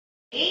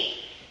I'm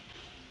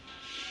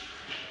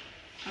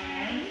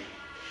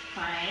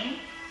fine.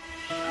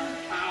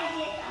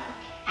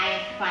 I'm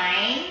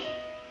fine.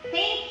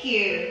 Thank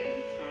you.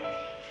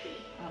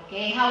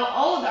 Okay, how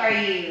old are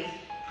you?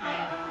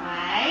 I'm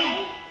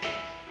five.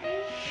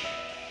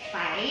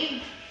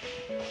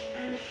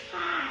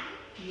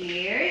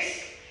 Years.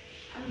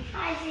 I'm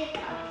 5 years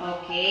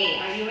old. Okay,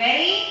 are you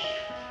ready?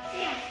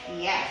 Yes.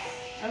 Yes.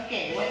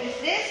 Okay, what is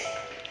this?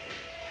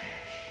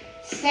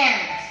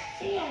 Stand.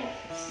 Yes.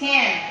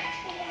 Stand.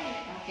 Yes.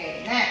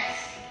 Okay,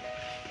 next.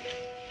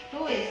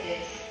 Who is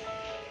this?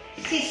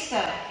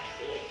 Sister.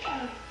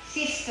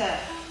 Sister.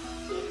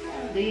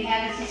 Do you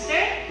have a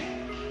sister?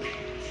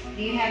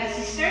 Do you have a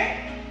sister?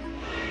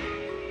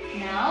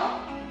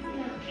 No?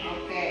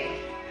 Okay.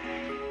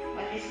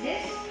 What is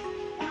this?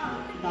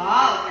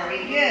 Doll.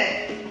 Very good.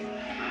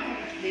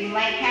 Do you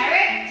like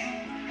carrot?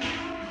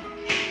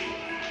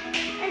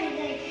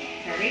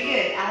 Very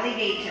good.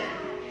 Alligator.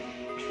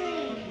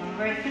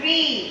 Number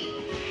 3.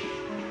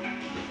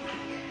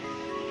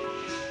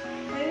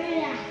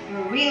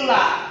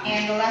 Gorilla.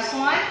 And the last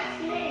one?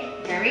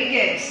 Very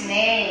good.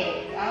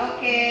 Snake.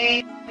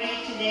 Okay.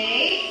 Ready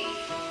today?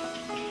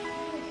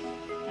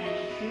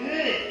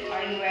 Good.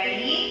 Are you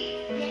ready?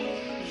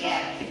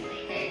 Yes.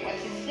 Okay. What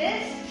is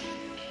this?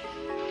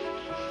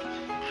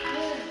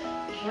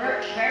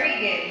 Girl. Very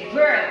good.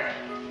 Girl.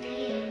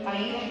 Are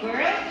you a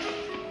girl?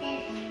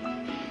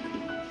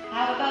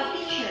 How about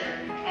teacher?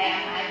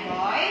 Am I a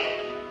boy?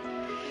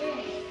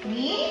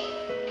 Me?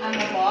 I'm a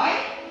boy?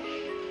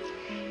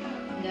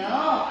 No,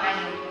 I'm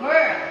a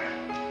girl.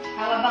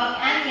 How about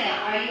Anya?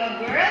 Are you a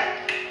girl?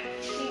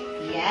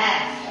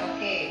 Yes.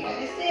 Okay. What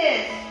is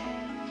this?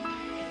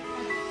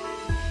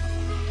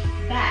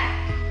 Bag.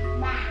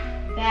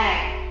 Bag.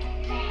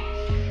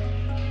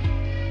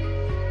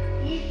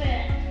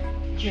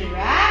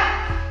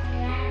 Giraffe.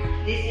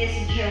 This is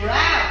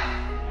giraffe.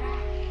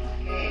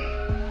 Okay.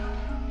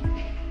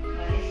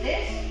 What is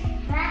this?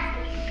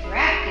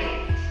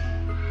 Rabbit.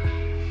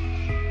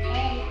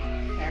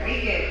 Very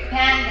good.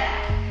 Panda.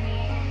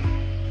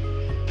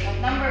 What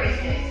number is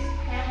this?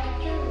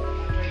 Number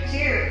 2.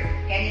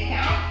 Can you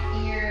count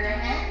in your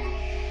hand?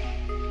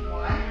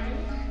 1,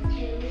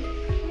 2,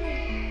 3.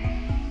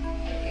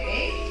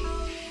 Okay.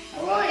 How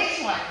about this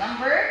one?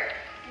 Number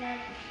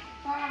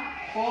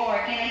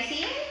 4. Can I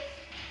see it?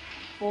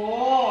 4.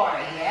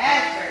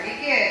 Yes, very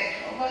good.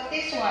 How about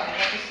this one?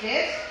 What is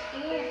this?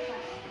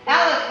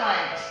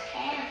 Elephant.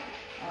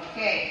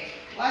 Okay.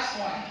 Last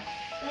one.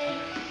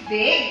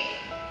 Big.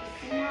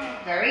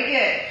 Very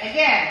good.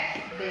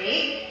 Again.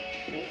 Big.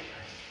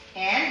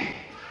 And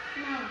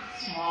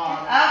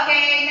small.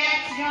 Okay,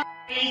 next one.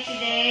 Ready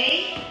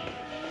today?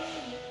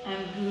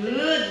 I'm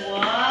good.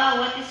 Wow.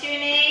 What is your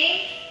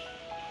name?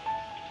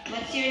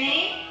 What's your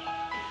name?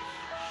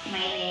 My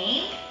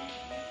name?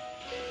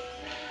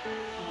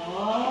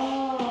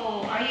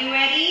 Oh, are you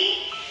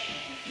ready?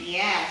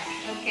 Yes.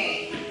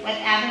 Okay. What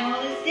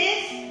animal is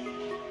this?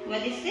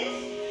 What is this?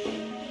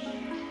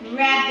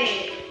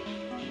 Rabbit.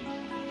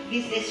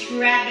 This is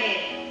rabbit.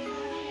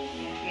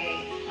 Okay.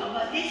 How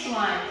about this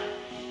one?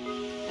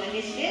 What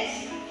is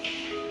this?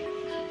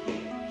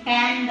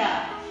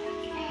 Panda.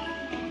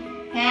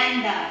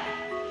 Panda.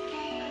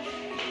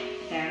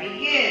 Very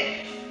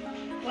good.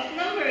 What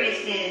number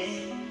is this?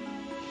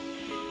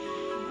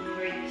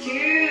 Number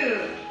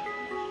 2.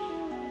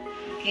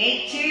 Okay,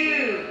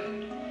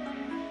 2.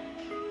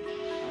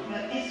 How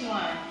about this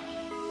one?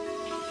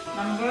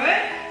 Number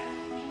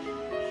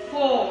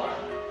 4.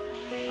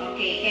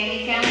 Okay, can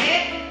you count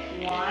it?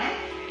 1,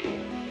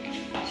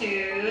 2,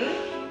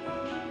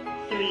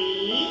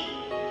 3,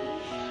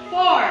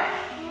 4.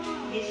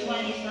 This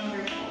one is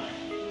number 4.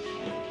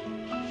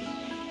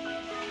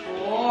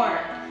 4.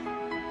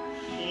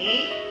 Okay.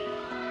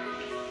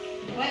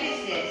 What is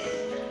this?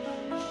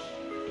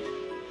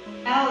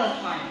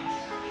 Elephant.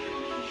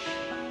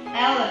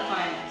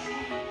 Elephant.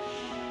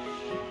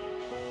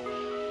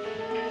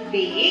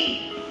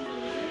 Big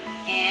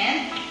and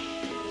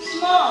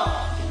small.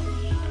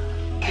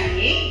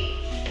 Big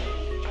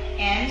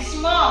and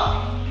small.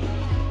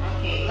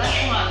 Okay, last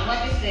one.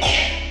 What is this?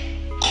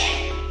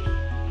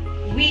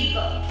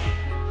 Wiggle.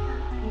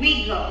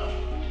 Wiggle.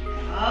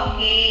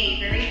 Okay,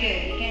 very good.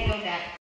 You can go back.